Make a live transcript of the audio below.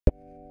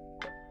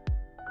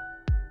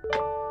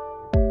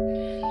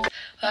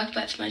welcome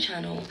back to my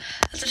channel.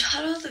 As the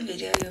title of the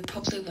video, you're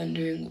probably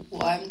wondering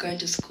why I'm going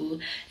to school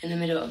in the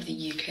middle of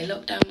the UK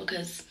lockdown,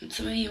 because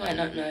some of you might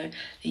not know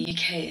the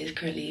UK is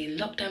currently in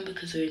lockdown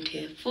because we're in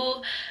tier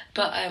 4,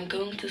 but I am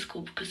going to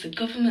school because the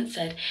government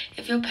said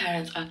if your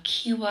parents are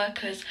key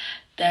workers,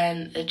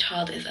 then the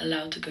child is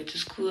allowed to go to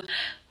school,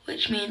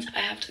 which means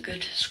I have to go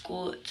to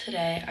school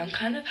today. I'm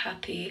kind of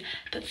happy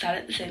but sad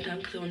at the same time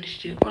because I wanted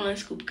to do online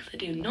school because I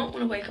do not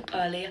want to wake up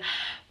early.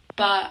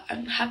 But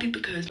I'm happy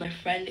because my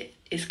friend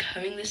is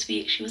coming this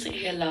week. She wasn't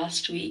here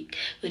last week,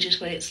 which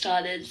is when it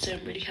started, so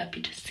I'm really happy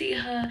to see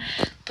her.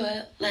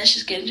 But let's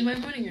just get into my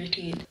morning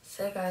routine.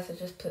 So guys, I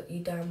just put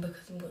you down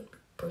because I'm going to be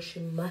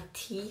brushing my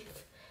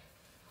teeth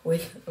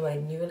with my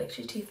new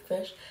electric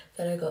toothbrush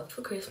that I got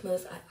for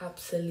Christmas. I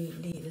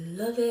absolutely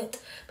love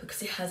it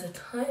because it has a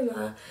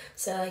timer,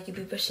 so like you'll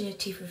be brushing your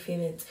teeth for a few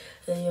minutes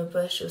and then your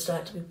brush will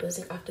start to be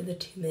buzzing after the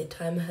 2-minute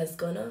timer has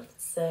gone off.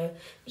 So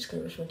I'm just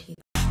gonna brush my teeth.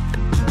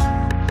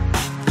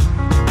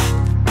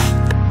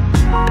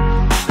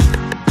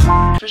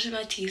 Brushing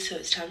my teeth, so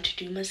it's time to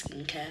do my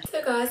skincare.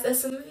 So guys,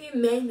 as some of you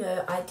may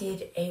know, I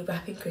did a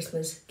wrapping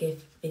Christmas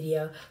gift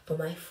video for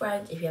my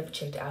friend. If you haven't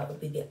checked it out, it'll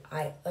be the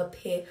eye up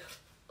here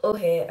or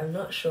here, I'm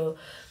not sure.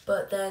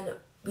 But then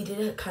we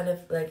did a kind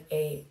of like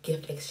a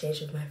gift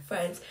exchange with my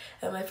friends,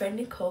 and my friend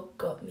Nicole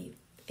got me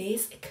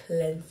this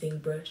cleansing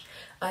brush.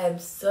 I am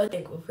so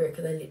thankful for it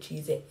because I literally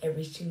use it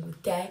every single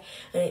day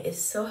and it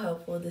is so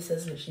helpful. This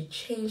has literally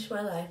changed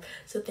my life,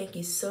 so thank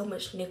you so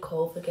much,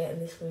 Nicole, for getting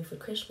this for me for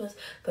Christmas,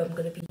 but I'm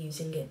going to be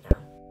using it now.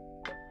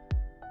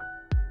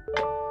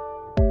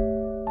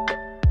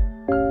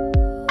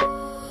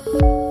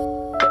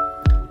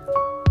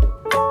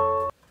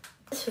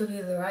 This will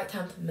be the right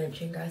time to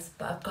mention, guys,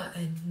 but I've got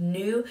a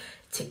new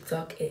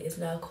TikTok. It is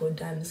now called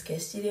Diamond Scare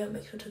Studio.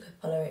 Make sure to go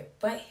follow it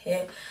right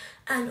here,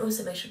 and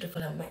also make sure to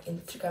follow my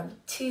Instagram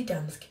to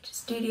Diamond Scare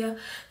Studio.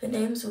 The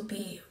names will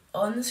be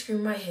on the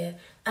screen right here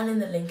and in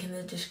the link in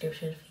the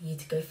description for you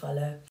to go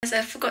follow. As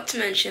I forgot to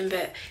mention,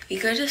 but we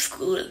go to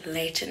school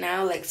later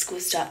now, like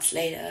school starts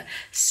later,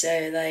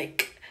 so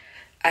like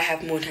I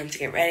have more time to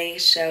get ready.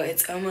 So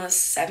it's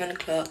almost 7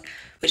 o'clock,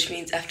 which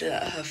means after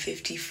that I have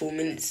 54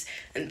 minutes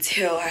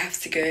until I have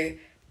to go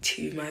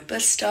to my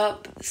bus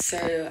stop.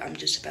 So I'm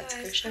just about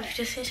to go shower. I've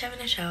just finished having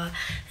a shower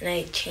and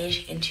I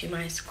changed into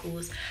my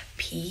school's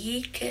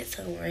PE kit,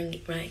 so I'm wearing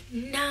it right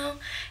now.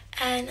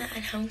 And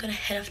I'm gonna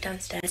head off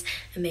downstairs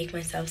and make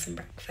myself some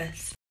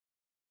breakfast.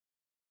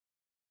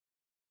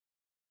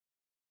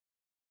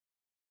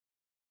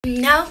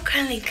 Now I'm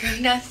currently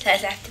going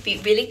downstairs. I have to be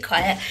really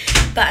quiet,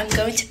 but I'm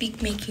going to be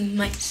making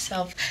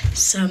myself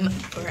some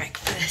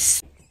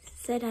breakfast.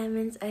 So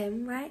diamonds, I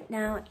am right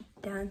now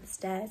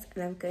downstairs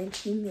and I'm going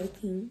to be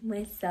making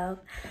myself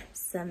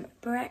some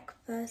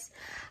breakfast.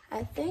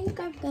 I think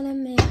I'm gonna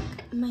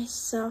make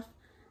myself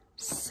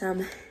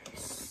some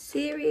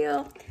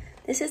cereal.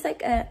 This is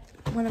like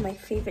one of my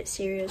favorite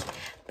cereals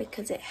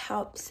because it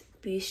helps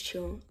boost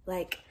your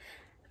like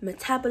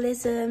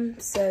metabolism,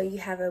 so you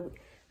have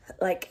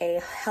a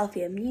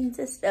healthy immune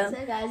system.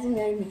 So guys, I'm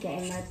going to be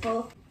getting my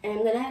bowl and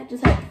I'm gonna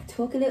just like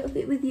talk a little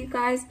bit with you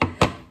guys.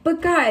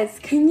 But guys,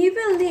 can you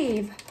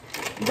believe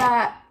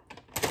that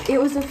it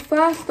was the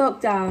first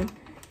lockdown?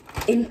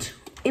 In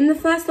the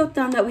first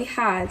lockdown that we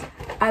had,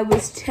 I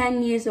was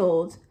 10 years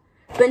old,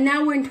 but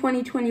now we're in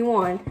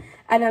 2021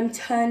 and I'm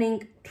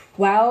turning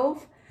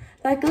 12.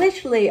 Like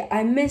literally,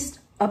 I missed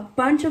a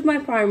bunch of my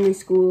primary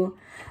school.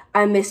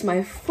 I missed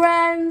my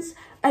friends.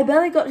 I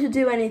barely got to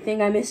do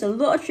anything. I missed a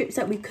lot of trips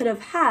that we could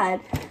have had.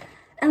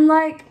 And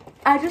like,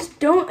 I just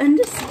don't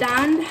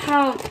understand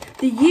how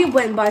the year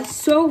went by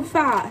so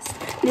fast.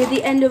 Near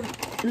the end of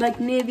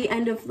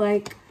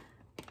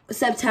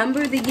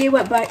September, the year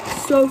went by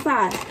so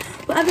fast.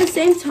 But at the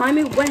same time,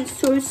 it went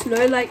so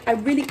slow. Like, I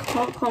really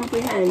can't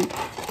comprehend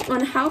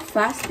on how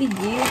fast the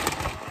year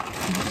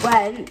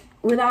went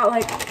without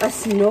like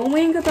us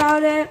knowing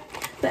about it.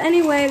 But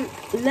anyway,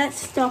 let's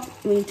stop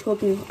me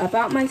talking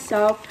about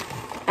myself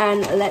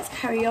and let's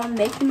carry on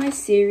making my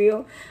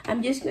cereal.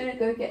 I'm just gonna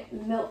go get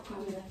milk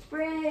from the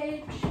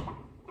fridge.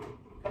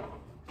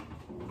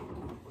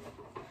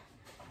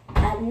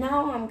 And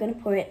now I'm gonna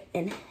pour it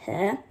in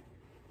here.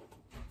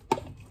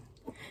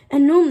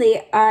 And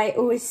normally I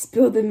always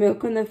spill the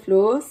milk on the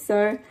floor,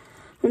 so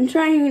I'm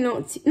trying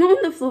not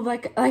on the floor,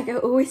 like I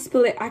always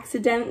spill it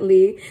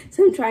accidentally,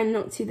 so I'm trying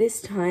not to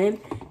this time.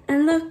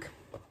 And look,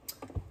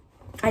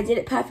 I did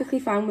it perfectly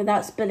fine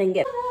without spilling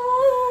it.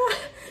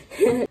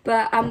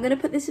 But I'm gonna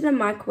put this in the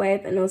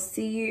microwave and I'll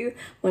see you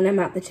when I'm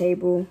at the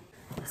table.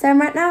 So I'm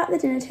right now at the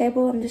dinner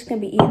table. I'm just gonna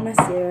be eating my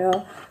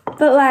cereal.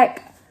 But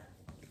like,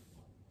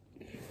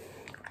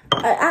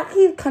 I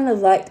actually kind of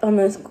liked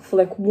online school for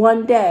like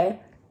one day.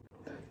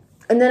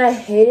 And then I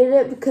hated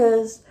it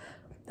because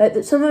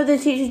like some of the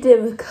teachers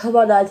didn't come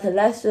on to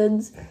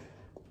lessons.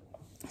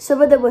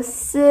 Some of them were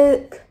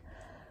sick.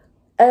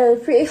 And it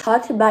was pretty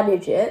hard to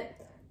manage it.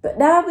 But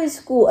now I'm in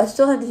school, I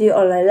still have to do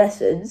online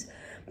lessons.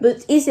 But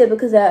it's easier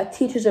because there are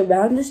teachers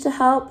around us to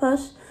help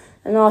us.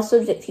 And our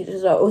subject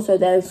teachers are also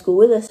there in school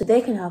with us, so they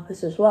can help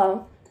us as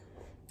well.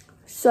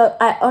 So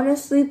I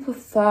honestly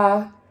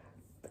prefer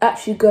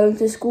actually going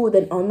to school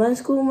than online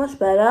school, much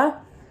better.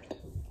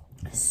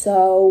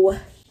 So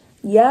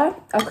yeah,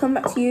 I'll come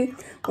back to you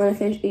when I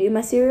finish eating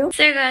my cereal.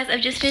 So guys,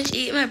 I've just finished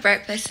eating my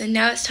breakfast and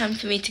now it's time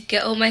for me to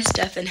get all my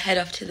stuff and head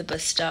off to the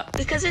bus stop.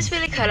 Because it's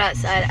really cold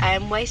outside, I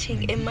am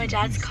waiting in my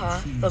dad's car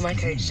for my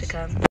coach to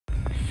come.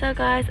 So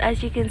guys,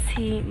 as you can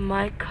see,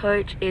 my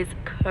coach is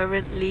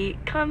currently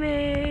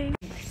coming.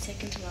 My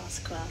second to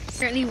last class.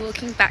 Currently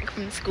walking back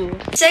from school.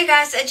 So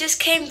guys, I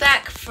just came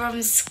back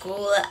from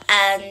school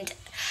and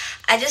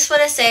I just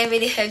want to say I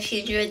really hope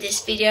you enjoyed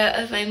this video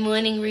of my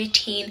morning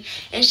routine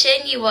and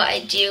showing you what I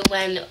do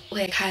when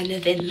we're kind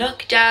of in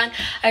lockdown.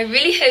 I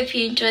really hope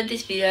you enjoyed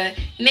this video.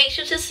 Make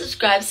sure to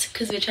subscribe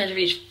because we're trying to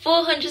reach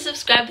 400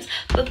 subscribers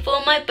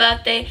before my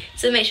birthday.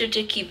 So make sure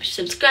to keep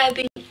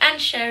subscribing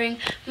and sharing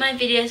my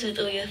videos with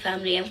all your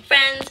family and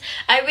friends.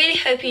 I really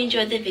hope you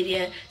enjoyed the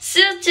video.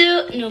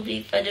 Surtout,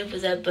 n'oubliez pas de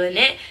vous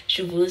abonner.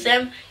 Je vous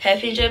aime.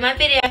 Hope you enjoyed my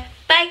video.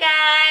 Bye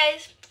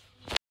guys!